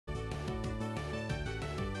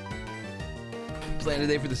Plan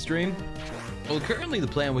today for the stream? Well, currently the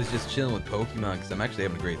plan was just chilling with Pokemon because I'm actually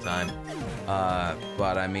having a great time.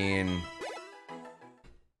 But I mean,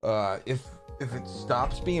 if it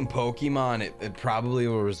stops being Pokemon, it probably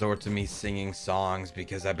will resort to me singing songs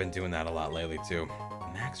because I've been doing that a lot lately too.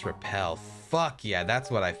 Max Repel, fuck yeah,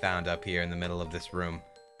 that's what I found up here in the middle of this room.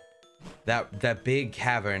 That big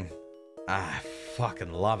cavern, I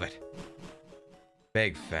fucking love it.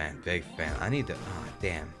 Big fan, big fan. I need to, oh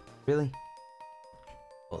damn, really?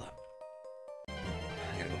 Hold up.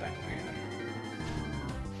 I gotta go back over here then.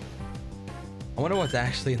 I wonder what's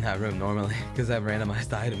actually in that room normally, because I have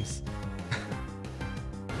randomized items.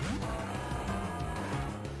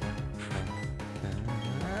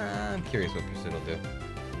 I'm curious what Pursuit will do.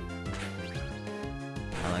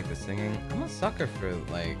 I like the singing. I'm a sucker for,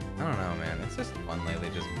 like, I don't know, man. It's just fun lately,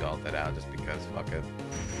 just belt it out just because, fuck it.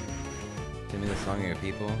 Give me the song of your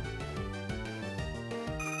people.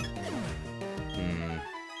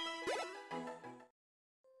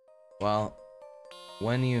 Well,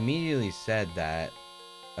 when you immediately said that,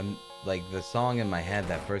 like the song in my head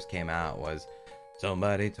that first came out was,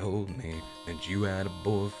 somebody told me that you had a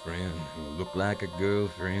boyfriend who looked like a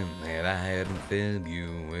girlfriend that I had in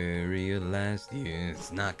February of last year.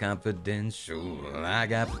 It's not confidential, I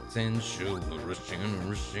got potential.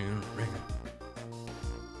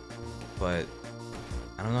 But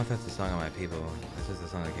I don't know if that's the song of my people. This is the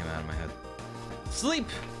song that came out of my head. Sleep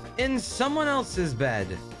in someone else's bed.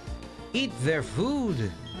 Eat their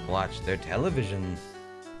food. Watch their television.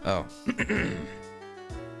 Oh.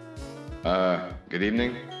 Good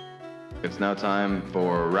evening. It's now time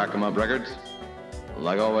for Rack 'em Up Records.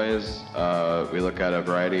 Like always, we look at a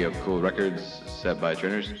variety of cool records set by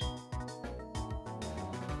trainers.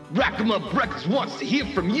 Rack 'em Up Records wants to hear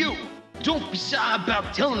from you. Don't be shy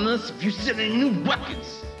about telling us if you set any new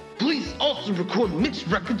records. Please also record mixed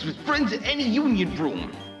records with friends at any union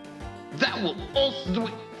room. That will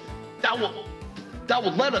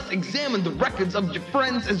let us examine the records of your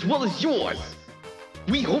friends as well as yours.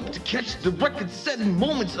 We hope to catch the record-setting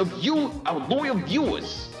moments of you, our loyal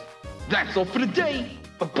viewers. That's all for today.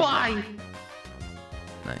 Bye-bye.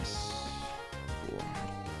 Nice. Cool.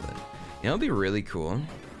 You know, it'd be really cool.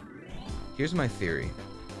 Here's my theory.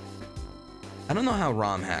 I don't know how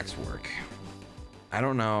ROM hacks work. I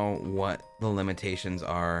don't know what the limitations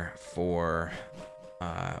are for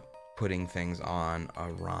putting things on a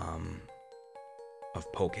ROM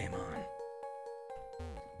of Pokemon.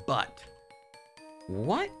 But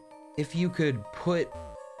what if you could put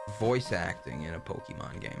voice acting in a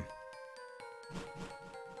Pokemon game?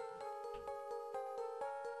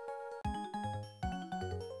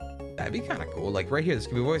 That'd be kind of cool. Like right here, this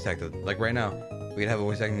could be voice acted. Like right now, we'd have a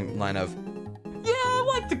voice acting line of, yeah, I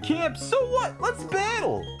like to camp, so what? Let's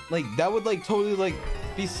battle. Like that would like totally like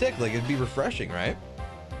be sick. Like it'd be refreshing, right?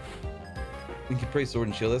 We could play Sword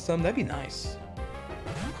and Shield as something. That'd be nice.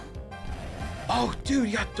 Oh, dude,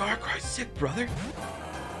 you got Darkrai. Sick, brother.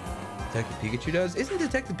 Detective Pikachu does? Isn't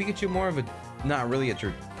Detective Pikachu more of a, not really a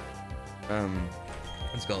what's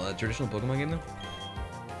it called, a traditional Pokemon game though?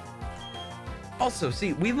 Also,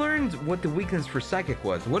 see, we learned what the weakness for Psychic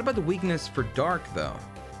was. What about the weakness for Dark though?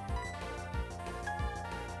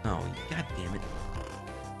 Oh, god damn it.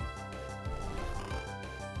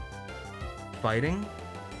 Fighting?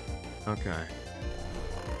 Okay.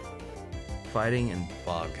 Fighting and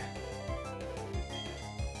Bug.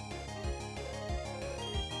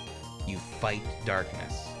 You fight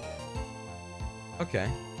darkness. Okay,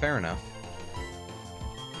 fair enough.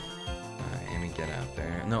 Amy, get out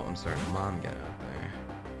there. No, I'm sorry, Mom, get out there.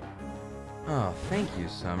 Oh, thank you,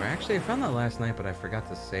 Summer. Actually, I found that last night, but I forgot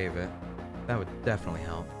to save it. That would definitely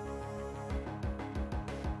help.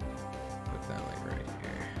 Put that like right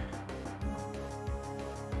here.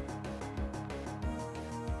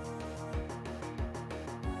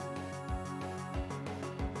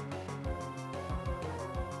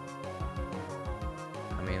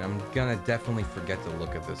 I'm gonna definitely forget to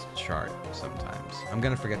look at this chart sometimes. I'm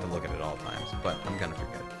gonna forget to look at it all times, but I'm gonna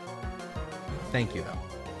forget. Thank you, though.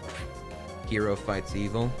 Hero fights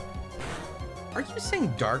evil. Are you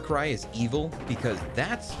saying Darkrai is evil? Because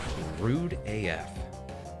that's rude AF.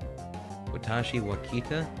 Watashi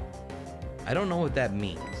Wakita? I don't know what that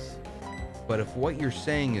means. But if what you're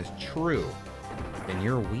saying is true, then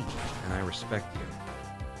you're weak, and I respect you.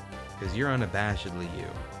 Because you're unabashedly you.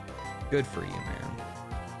 Good for you, man.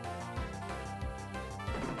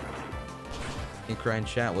 Hey, Cry and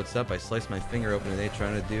Chat, what's up? I sliced my finger open today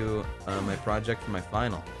trying to do my project for my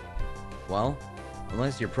final. Well,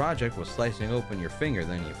 unless your project was slicing open your finger,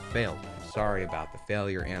 then you failed. I'm sorry about the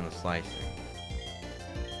failure and the slicing.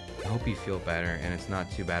 I hope you feel better and it's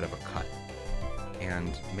not too bad of a cut.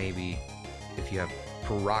 and maybe if you have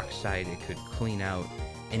peroxide, it could clean out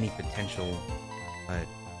any potential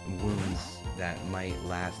wounds that might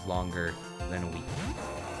last longer than a week.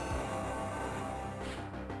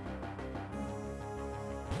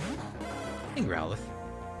 Hey, Growlithe.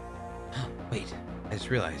 Wait, I just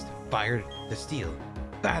realized. Fired the steel.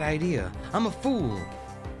 Bad idea. I'm a fool.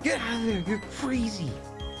 Get out of there. You're crazy.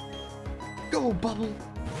 Go, Bubble.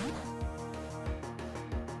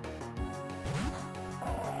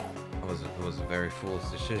 It was a very foolish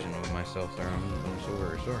decision with myself there. I'm so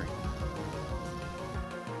very sorry.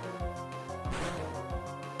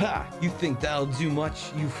 Ha! You think that'll do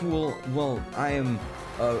much, you fool? Well, I am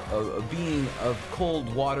a being of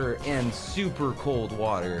cold water and super cold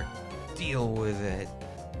water. Deal with it.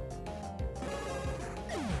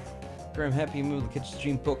 I'm happy you moved to catch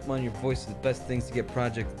stream Pokemon. Your voice is the best things to get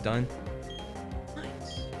projects done.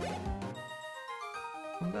 Nice.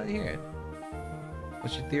 I'm glad to hear it.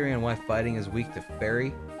 What's your theory on why fighting is weak to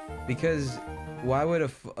fairy? Because why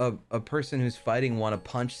would a person who's fighting want to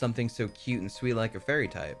punch something so cute and sweet like a fairy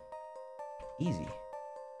type? Easy.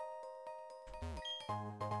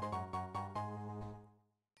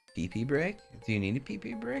 PP break? Do you need a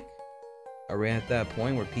PP break? Are we at that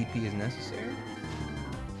point where PP is necessary?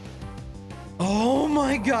 Oh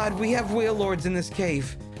my god, we have whale lords in this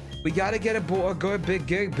cave. We gotta get a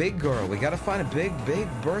big girl. We gotta find a big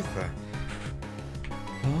Bertha.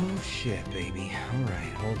 Oh shit, baby.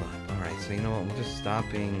 Alright, hold up. Alright, so you know what? We'll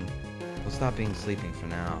stop being sleeping for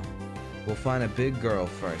now. We'll find a big girl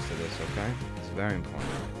first of this, okay? It's very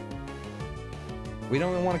important. We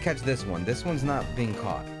don't want to catch this one. This one's not being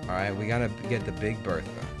caught. Alright, we gotta get the big Bertha.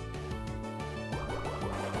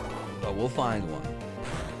 But we'll find one.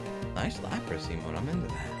 Nice Lapras emote, I'm into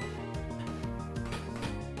that.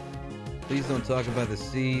 Please don't talk about the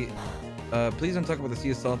sea. Please don't talk about the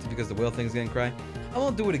sea of salty because the whale thing's getting cry. I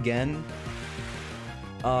won't do it again.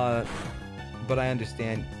 But I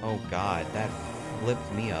understand. Oh god, that flipped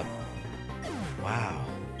me up. Wow,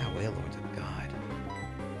 that whale lord's a god.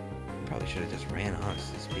 Probably should have just ran,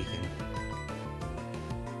 honestly speaking.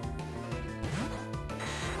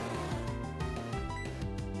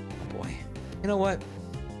 Oh boy. You know what?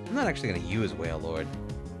 I'm not actually gonna use Whale Lord.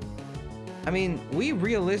 I mean, we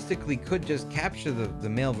realistically could just capture the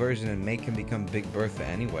male version and make him become Big Bertha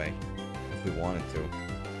anyway, if we wanted to.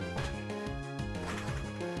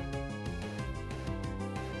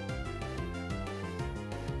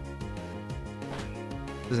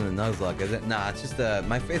 This isn't a Nuzlocke, is it? Nah, it's just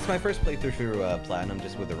it's my first playthrough through Platinum,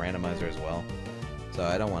 just with the randomizer as well. So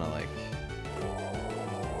I don't want to like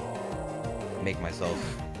make myself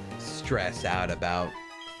stress out about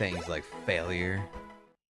things like failure,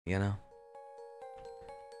 you know?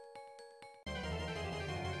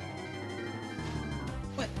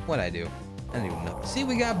 What'd I do? I don't even know. See,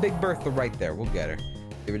 we got Big Bertha right there. We'll get her.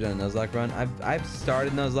 You ever done a Nuzlocke run? I've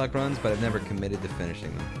started Nuzlocke runs, but I've never committed to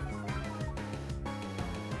finishing them.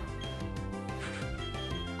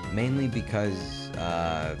 Mainly because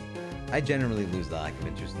I generally lose the lack of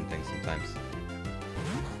interest in things sometimes.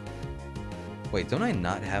 Wait, don't I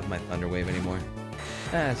not have my Thunder Wave anymore?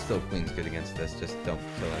 Still Queen's good against this. Just don't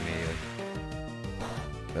kill it immediately.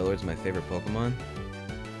 Wailord's my favorite Pokemon.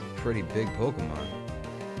 Pretty big Pokemon.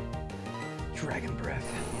 Dragon Breath.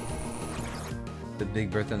 The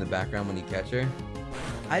Big Bertha in the background when you catch her.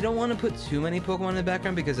 I don't want to put too many Pokemon in the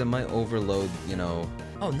background because it might overload, you know...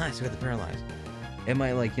 Oh, nice, we got the Paralyzed. It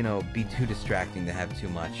might, like, you know, be too distracting to have too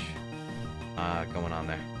much going on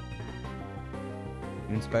there.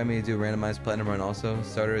 You inspired me to do a randomized Platinum run also.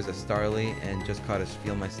 Starter is a Starly and just caught a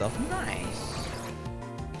Spiel myself. Nice!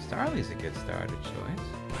 Starly's a good starter choice.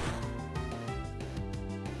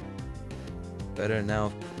 Better now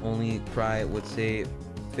if only Cry would say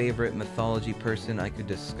favorite mythology person I could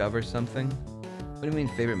discover something. What do you mean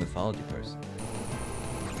favorite mythology person?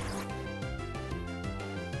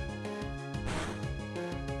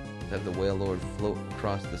 Have the Whale Lord float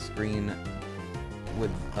across the screen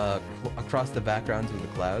with across the backgrounds with the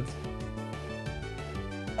clouds.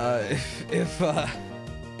 If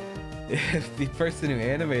the person who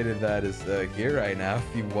animated that is here right now,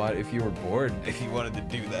 if you were bored, if you wanted to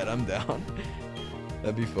do that, I'm down.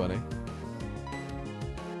 That'd be funny.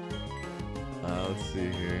 Let's see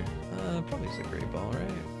here. Probably just a great ball, right?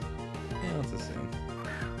 Yeah, let's assume.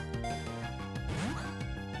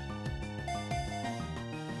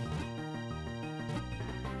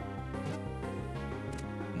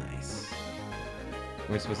 Nice.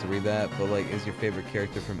 We're supposed to read that, but like, is your favorite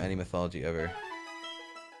character from any mythology ever?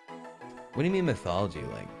 What do you mean mythology?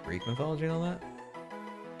 Like Greek mythology and all that?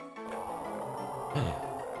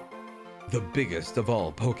 The biggest of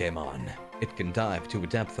all Pokemon. It can dive to a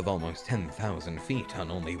depth of almost 10,000 feet on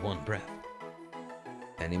only one breath.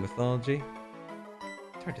 Any mythology?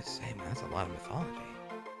 It's hard to say, man. That's a lot of mythology.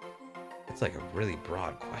 It's like a really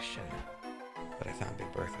broad question. But I found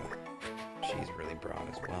Big Bertha. She's really broad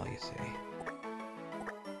as well, you see.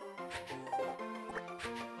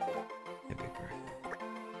 Hey, Big Bertha.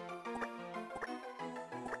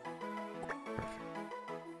 Perfect.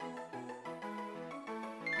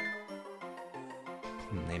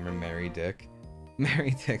 Name her Mary Dick.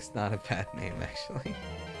 Mary Dick's not a bad name, actually.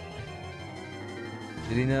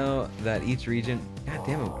 Did you know that each region... God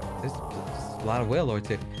damn it, there's a lot of whale lore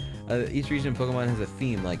too. Each region in Pokemon has a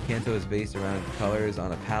theme, like Kanto is based around colors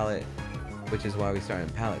on a palette, which is why we start in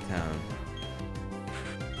Palette Town.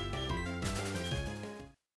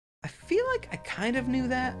 I feel like I kind of knew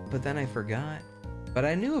that, but then I forgot. But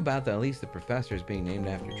I knew about at least the professors being named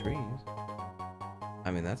after trees.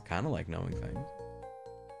 I mean, that's kind of like knowing things.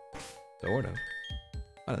 Sort of.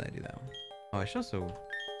 Why did I do that one? Oh, I should also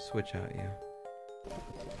switch out you.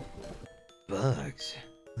 Bugs.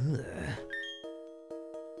 Ugh.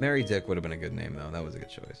 Mary Dick would have been a good name, though. That was a good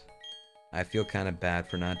choice. I feel kind of bad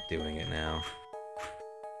for not doing it now.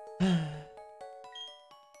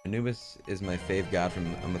 Anubis is my fave god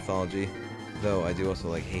from a mythology, though I do also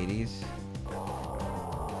like Hades.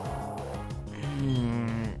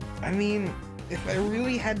 I mean, if I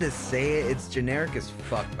really had to say it, it's generic as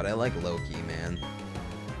fuck, but I like Loki, man.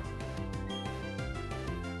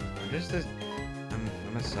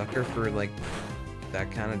 I'm a sucker for, like, that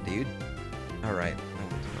kind of dude. Alright.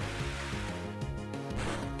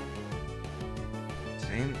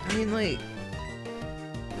 Same. I mean, like...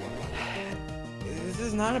 This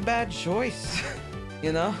is not a bad choice,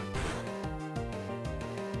 you know?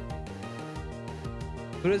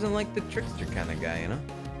 Who doesn't like the trickster kind of guy, you know?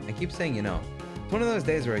 I keep saying, you know. It's one of those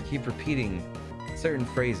days where I keep repeating certain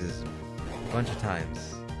phrases a bunch of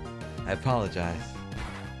times. I apologize.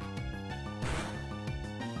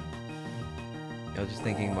 I was just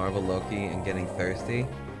thinking Marvel Loki and getting thirsty.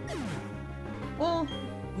 Well,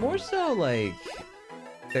 more so like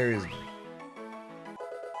there's...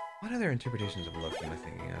 What other interpretations of Loki am I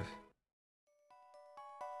thinking of?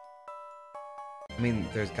 I mean,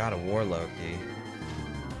 there's God of War Loki.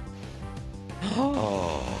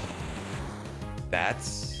 Oh,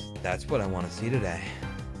 that's what I want to see today.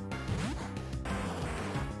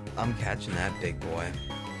 I'm catching that big boy.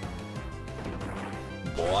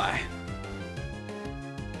 Boy.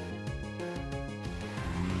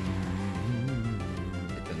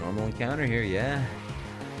 It's a normal encounter here, yeah.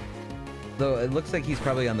 Though it looks like he's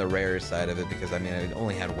probably on the rarer side of it because, I mean, I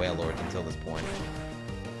only had Whale Lords until this point.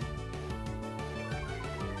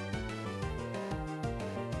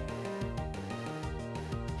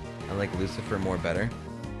 I like Lucifer more better.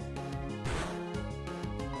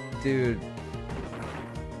 Dude.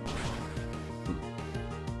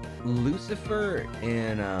 Lucifer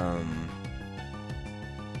in,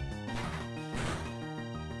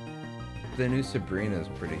 the new Sabrina is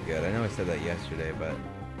pretty good. I know I said that yesterday, but...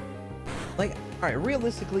 Like, alright,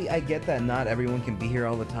 realistically, I get that not everyone can be here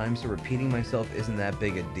all the time, so repeating myself isn't that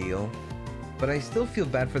big a deal. But I still feel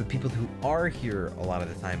bad for the people who are here a lot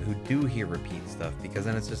of the time, who do hear repeat stuff, because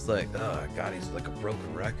then it's just like, oh god, he's like a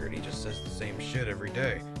broken record, he just says the same shit every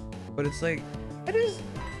day. But it's like, I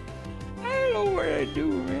don't know what I do,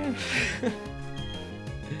 man.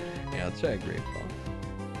 Yeah, I'll try a great ball.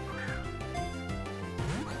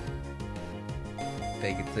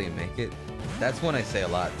 Fake it till you make it. That's one I say a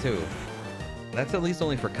lot, too. That's at least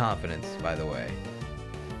only for confidence, by the way.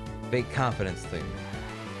 Fake confidence thing.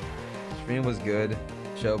 Stream was good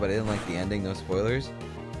show, but I didn't like the ending. No spoilers.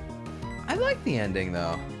 I like the ending,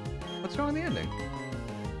 though. What's wrong with the ending?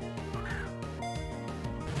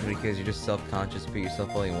 Because you're just self-conscious, put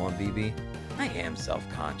yourself all you want, BB. I am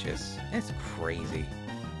self-conscious. It's crazy.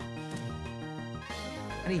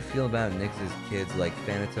 How do you feel about Nyx's kids like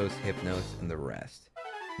Thanatos, Hypnos, and the rest?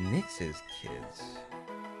 Nyx's kids?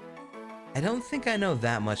 I don't think I know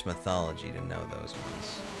that much mythology to know those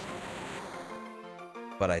ones.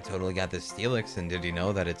 But I totally got this Steelix, and did you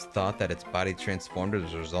know that it's thought that its body transformed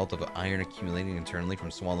as a result of iron accumulating internally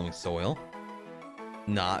from swallowing soil?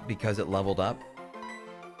 Not because it leveled up?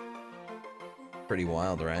 Pretty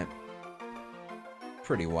wild, right?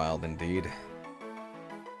 Pretty wild indeed.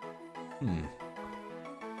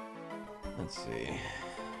 Let's see.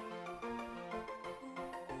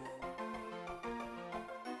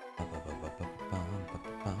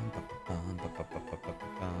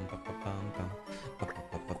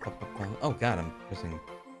 Oh god, I'm pressing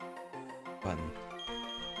button.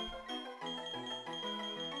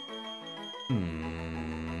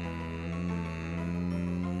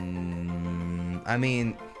 I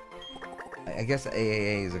mean, I guess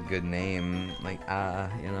AAA is a good name. Like,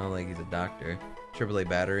 you know, like he's a doctor. AAA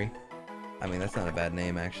battery. I mean, that's not a bad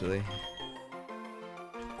name, actually.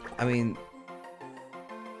 I mean,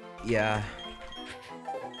 yeah.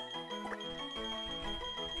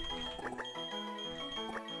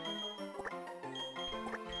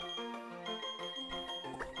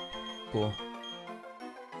 Cool.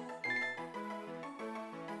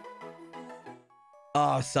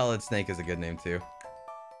 Oh, Solid Snake is a good name too.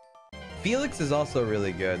 Felix is also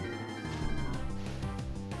really good.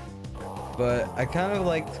 But I kind of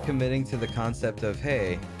liked committing to the concept of,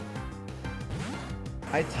 hey,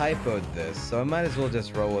 I typoed this, so I might as well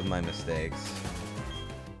just roll with my mistakes.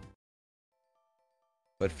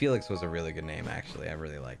 But Felix was a really good name, actually. I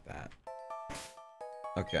really like that.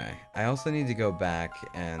 Okay, I also need to go back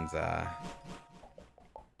and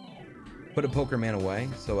put a Pokerman away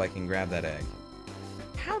so I can grab that egg.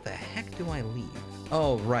 How the heck do I leave?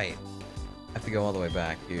 Oh, right. I have to go all the way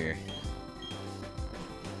back here.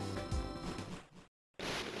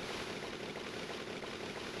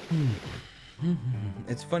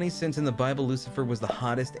 It's funny, since in the Bible Lucifer was the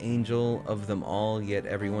hottest angel of them all, yet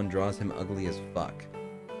everyone draws him ugly as fuck.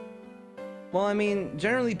 Well, I mean,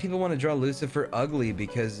 generally people want to draw Lucifer ugly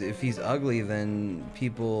because if he's ugly, then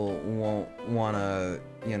people won't want to,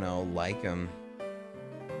 you know, like him.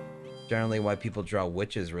 Generally why people draw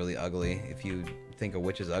witches really ugly. If you think a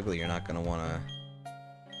witch is ugly, you're not going to want to,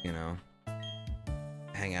 you know,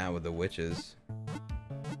 hang out with the witches.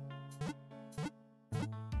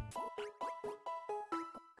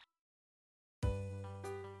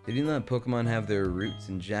 Did you know that Pokemon have their roots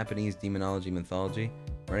in Japanese demonology mythology?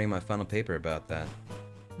 Writing my final paper about that.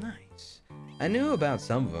 Nice. I knew about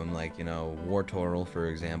some of them, like, you know, Wartortle, for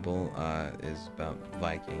example, is about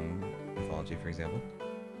Viking mythology, for example.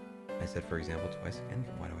 I said for example twice again.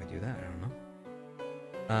 Why do I do that? I don't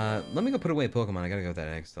know. Let me go put away Pokemon. I gotta go with that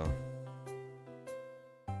egg still.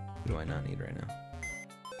 What do I not need right now?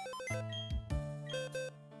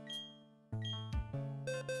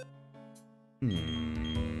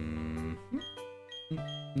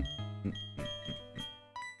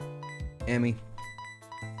 Amy,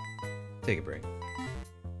 take a break.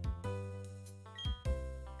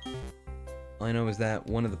 All I know is that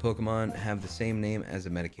one of the Pokemon have the same name as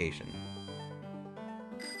a medication.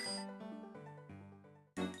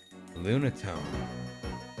 Lunatone.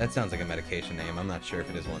 That sounds like a medication name. I'm not sure if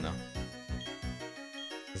it is one though.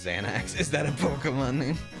 Xanax. Is that a Pokemon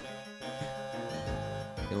name?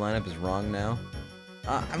 Your lineup is wrong now.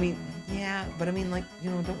 I mean, yeah, but I mean, like,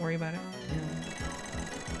 you know, don't worry about it. You know,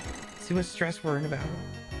 too much stress worrying about it.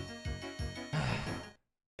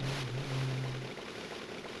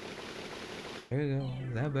 There you go.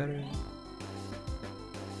 Is that better?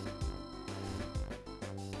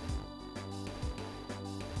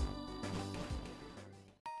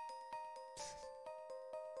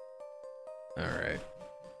 Alright.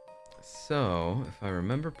 So, if I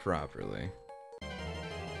remember properly...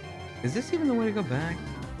 Is this even the way to go back?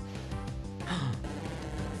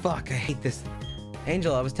 Fuck, I hate this.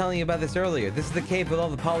 Angel, I was telling you about this earlier. This is the cave with all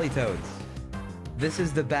the Polytoads. This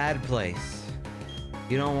is the bad place.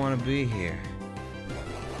 You don't want to be here.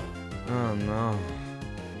 Oh no.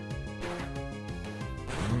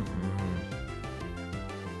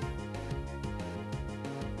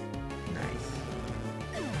 Nice.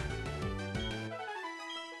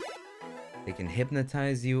 They can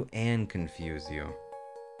hypnotize you and confuse you.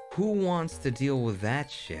 Who wants to deal with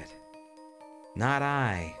that shit? Not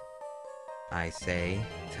I. I say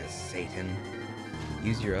to Satan.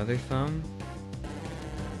 Use your other thumb?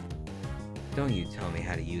 Don't you tell me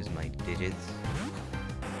how to use my digits.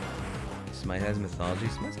 Smite has mythology?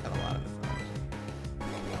 Smite's got a lot of mythology.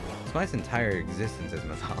 Smite's entire existence is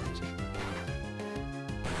mythology.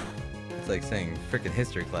 It's like saying frickin'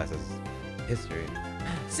 history class is history.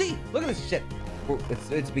 See! Look at this shit!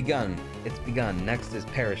 It's begun. It's begun. Next is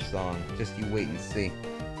Parish Song. Just you wait and see.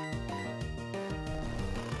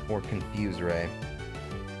 Or Confuse Ray.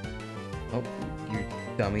 Oh, you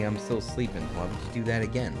dummy, I'm still sleeping. Why would you do that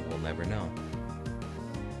again? We'll never know.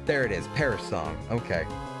 There it is, Parish Song. Okay.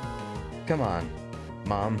 Come on,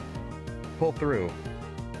 Mom. Pull through.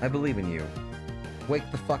 I believe in you. Wake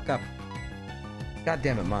the fuck up. God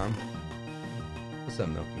damn it, Mom. What's up,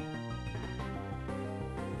 Milky?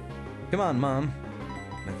 Come on, Mom.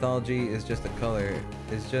 Mythology is just a color.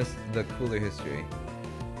 It's just the cooler history.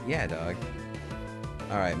 Yeah, dog.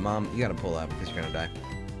 Alright, Mom, you gotta pull out because you're gonna die.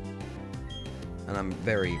 And I'm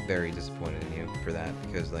very, very disappointed in you for that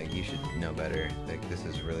because, like, you should know better. Like, this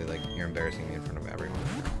is really, like, you're embarrassing me in front of everyone.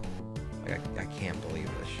 Like, I can't believe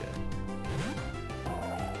this shit.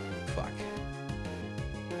 Fuck.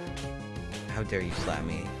 How dare you slap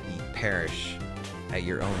me? You perish at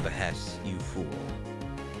your own behest, you fool.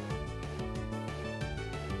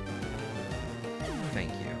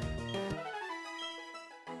 Thank you.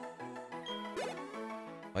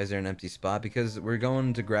 Why is there an empty spot? Because we're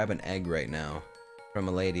going to grab an egg right now from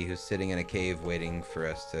a lady who's sitting in a cave waiting for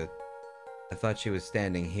us to... I thought she was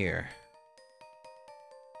standing here.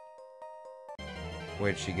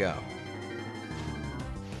 Where'd she go?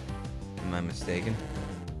 Am I mistaken?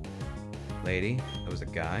 Lady? That was a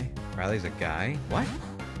guy? Riley's a guy? What?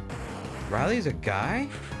 Riley's a guy?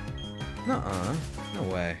 Nuh-uh. No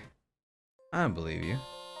way. I don't believe you.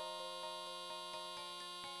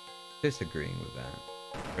 Disagreeing with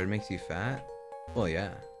that. But it makes you fat? Well, yeah.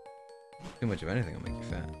 Too much of anything will make you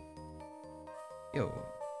fat. Yo,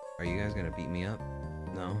 are you guys gonna beat me up?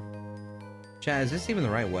 No? Chad, is this even the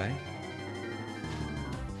right way?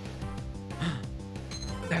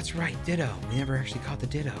 That's right, Ditto. We never actually caught the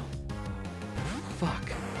Ditto.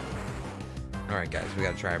 Fuck. Alright guys, we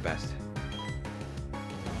gotta try our best.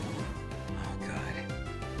 Oh god.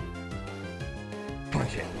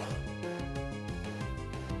 Punch it.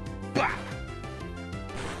 Bah!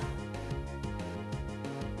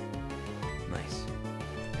 Nice.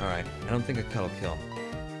 Alright, I don't think a cut'll kill.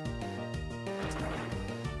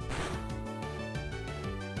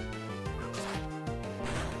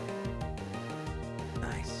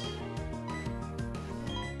 Nice.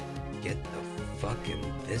 Get the fuck in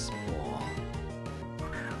this ball.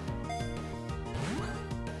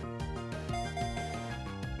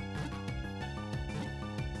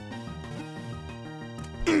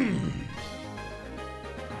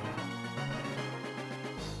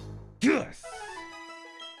 Yes!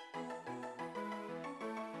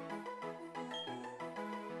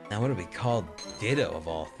 Now what do we call Ditto of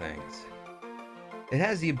all things? It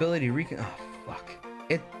has the ability to recon- oh fuck.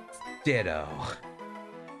 It's Ditto.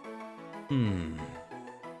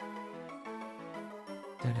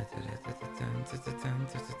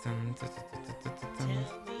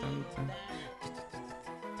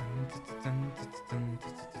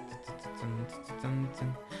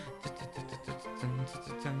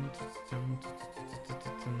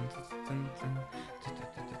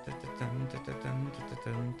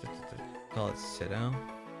 Call it Sitto?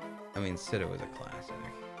 I mean, Sitto is a classic.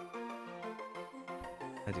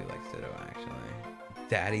 I do like Sitto, actually.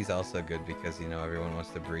 Daddy's also good because, you know, everyone wants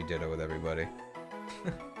to breed Ditto with everybody.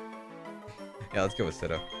 Yeah, let's go with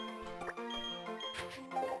Sitto.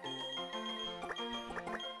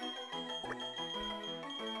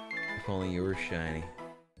 If only you were shiny.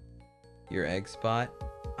 Your egg spot?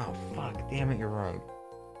 Oh, fuck. Damn it, you're right.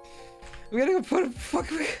 We gotta go put a fuck.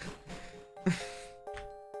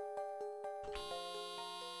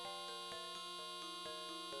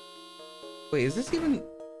 Wait, is this even...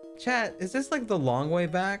 Chat, is this like the long way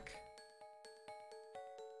back?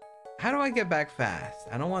 How do I get back fast?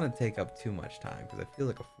 I don't want to take up too much time because I feel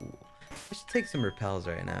like a fool. I should take some repels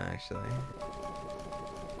right now, actually.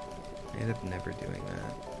 I end up never doing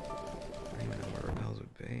that. I don't even know where repels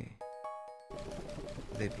would be.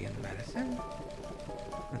 Would they be in medicine?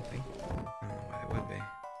 I don't think. I don't know why they would be.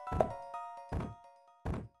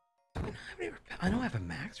 I don't have any repel. I know I have a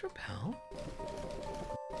max repel.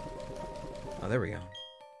 Oh, there we go.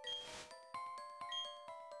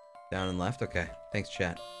 Down and left? Okay. Thanks,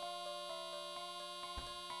 chat.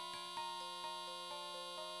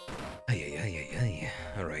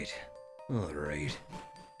 Alright. Alright.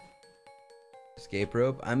 Escape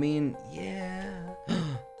rope? I mean, yeah.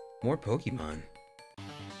 More Pokemon.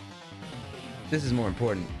 This is more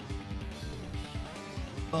important.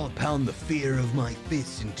 I'll pound the fear of my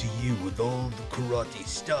fists into you with all the karate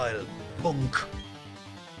style, punk.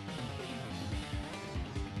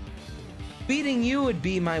 Beating you would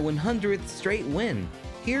be my 100th straight win.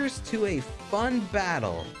 Here's to a fun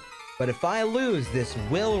battle. But if I lose, this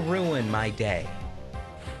will ruin my day.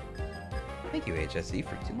 Thank you, HSE,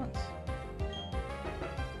 for 2 months.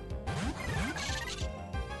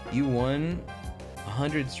 You won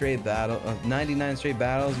 100 straight battle, 99 straight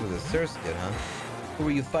battles with a Surskit, huh? Who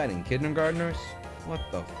were you fighting? Kindergartners? What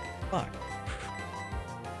the fuck?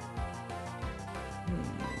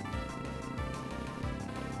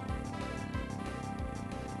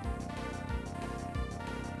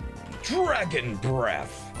 Dragon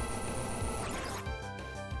Breath!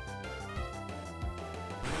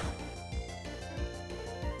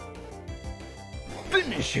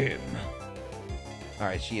 Finish him!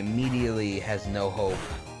 Alright, she immediately has no hope.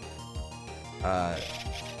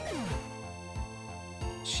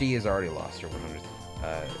 She has already lost her 100.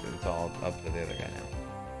 It's all up to the other guy now.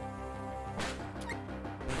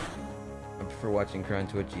 I prefer watching Cry on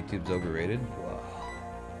Twitch. YouTube's overrated. Wow.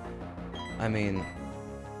 I mean,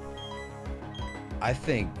 I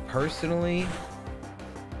think personally,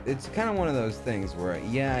 it's kind of one of those things where,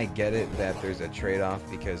 yeah, I get it that there's a trade-off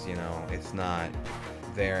because, you know, it's not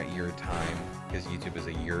there at your time, because YouTube is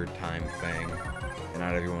a your time thing, and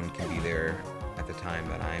not everyone can be there at the time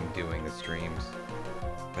that I'm doing the streams.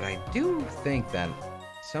 But I do think that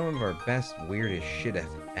some of our best, weirdest shit has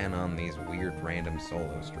been on these weird, random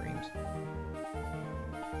solo streams.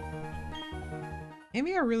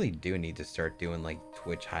 Maybe I really do need to start doing, like,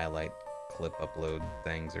 Twitch highlight clip upload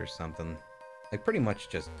things or something. Like, pretty much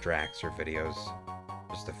just Draxer videos.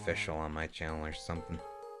 Just official on my channel or something.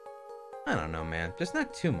 I don't know, man. Just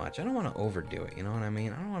not too much. I don't want to overdo it, you know what I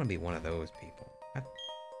mean? I don't want to be one of those people.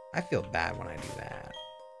 I feel bad when I do that.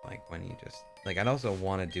 Like, when you just... Like, I'd also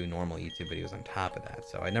want to do normal YouTube videos on top of that,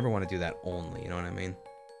 so I never want to do that only, you know what I mean?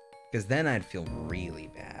 Because then I'd feel really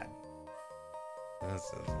bad. This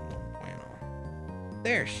is no bueno.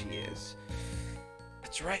 There she is.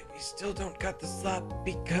 That's right, we still don't cut the slot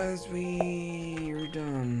because we're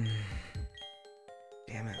done.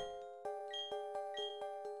 Damn it.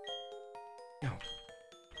 No.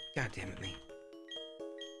 God damn it, me.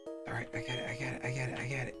 Alright, I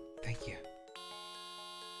got it. Thank you.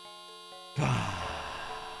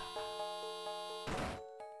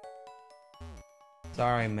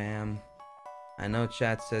 Sorry, ma'am. I know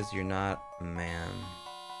chat says you're not a ma'am.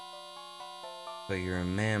 But you're a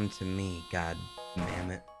ma'am to me, god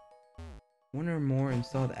damn it. One or more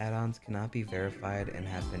installed add-ons cannot be verified and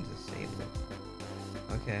have been disabled.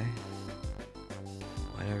 Okay.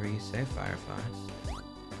 Whatever you say, Firefox.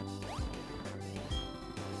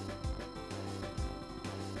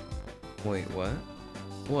 Wait, what?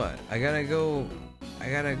 What? I gotta go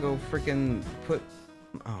frickin' put...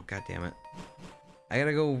 Oh, god damn it. I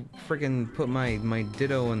gotta go frickin' put my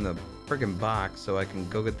ditto in the frickin' box so I can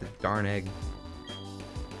go get the darn egg.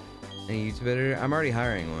 Any YouTube editor? I'm already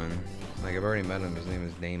hiring one. Like, I've already met him. His name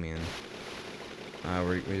is Damien.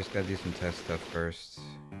 We just gotta do some test stuff first.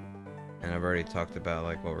 And I've already talked about,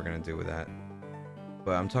 like, what we're gonna do with that.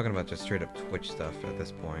 But I'm talking about just straight up Twitch stuff at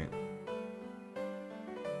this point.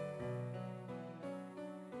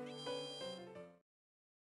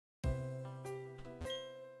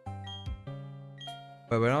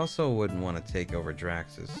 But I also wouldn't want to take over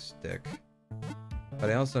Drax's stick. But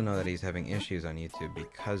I also know that he's having issues on YouTube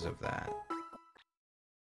because of that.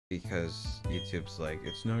 Because YouTube's like,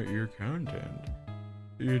 it's not your content.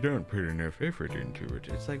 You don't put enough effort into it.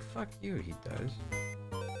 It's like, fuck you, he does.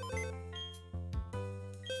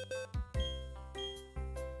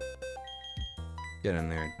 Get in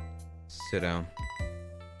there. Sit down.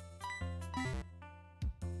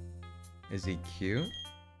 Is he cute?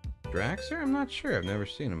 Draxer? I'm not sure. I've never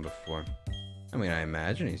seen him before. I mean, I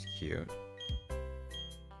imagine he's cute.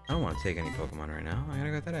 I don't want to take any Pokemon right now. I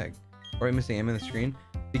gotta get that egg. Or are we missing Amy on the screen?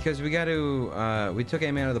 Because we got to, we took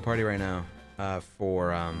Amy out of the party right now,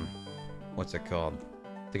 for, what's it called?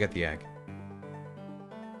 To get the egg.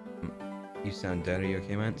 You sound dead. Are you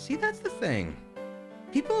okay, man? See, that's the thing.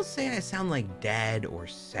 People say I sound like dead or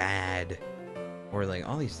sad, or like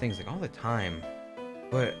all these things, like all the time.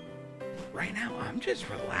 But right now, I'm just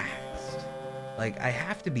relaxed. Like, I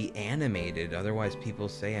have to be animated, otherwise people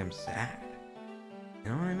say I'm sad. You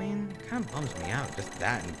know what I mean? It kind of bums me out, just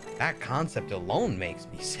that, and that concept alone makes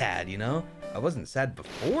me sad, you know? I wasn't sad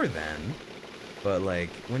before then, but like,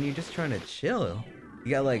 when you're just trying to chill, you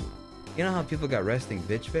got like, you know how people got resting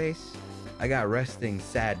bitch face? I got resting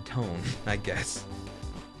sad tone, I guess.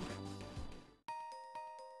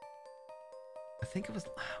 I think it was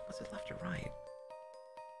it left or right?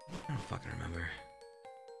 I don't fucking remember.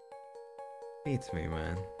 Beats me,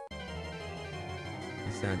 man.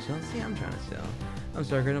 You sound chill? See, I'm trying to chill. I'm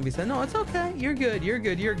sorry, don't be sad. No, it's okay. You're good. You're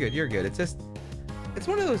good. You're good. You're good. It's just... It's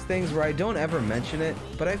one of those things where I don't ever mention it,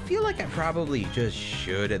 but I feel like I probably just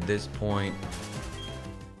should at this point.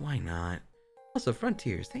 Why not? Also,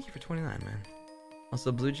 Frontiers. Thank you for 29, man.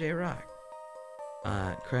 Also, Blue Jay Rock.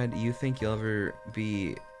 Cred, you think you'll ever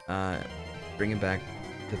be, bringing back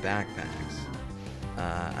the backpacks?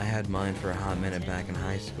 I had mine for a hot minute back in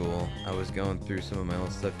high school. I was going through some of my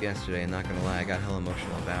old stuff yesterday, and not gonna lie, I got hella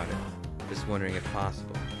emotional about it. Just wondering if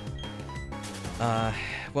possible.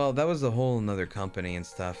 Well, that was a whole another company and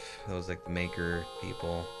stuff. That was like the maker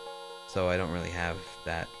people. So I don't really have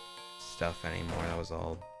that stuff anymore. That was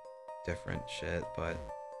all different shit, but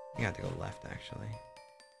I got to go left, actually.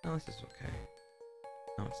 No, this is okay.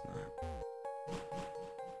 No, it's not.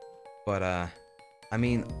 But, I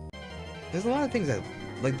mean... There's a lot of things that,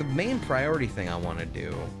 like, the main priority thing I want to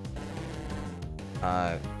do,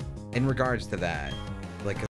 in regards to that, like,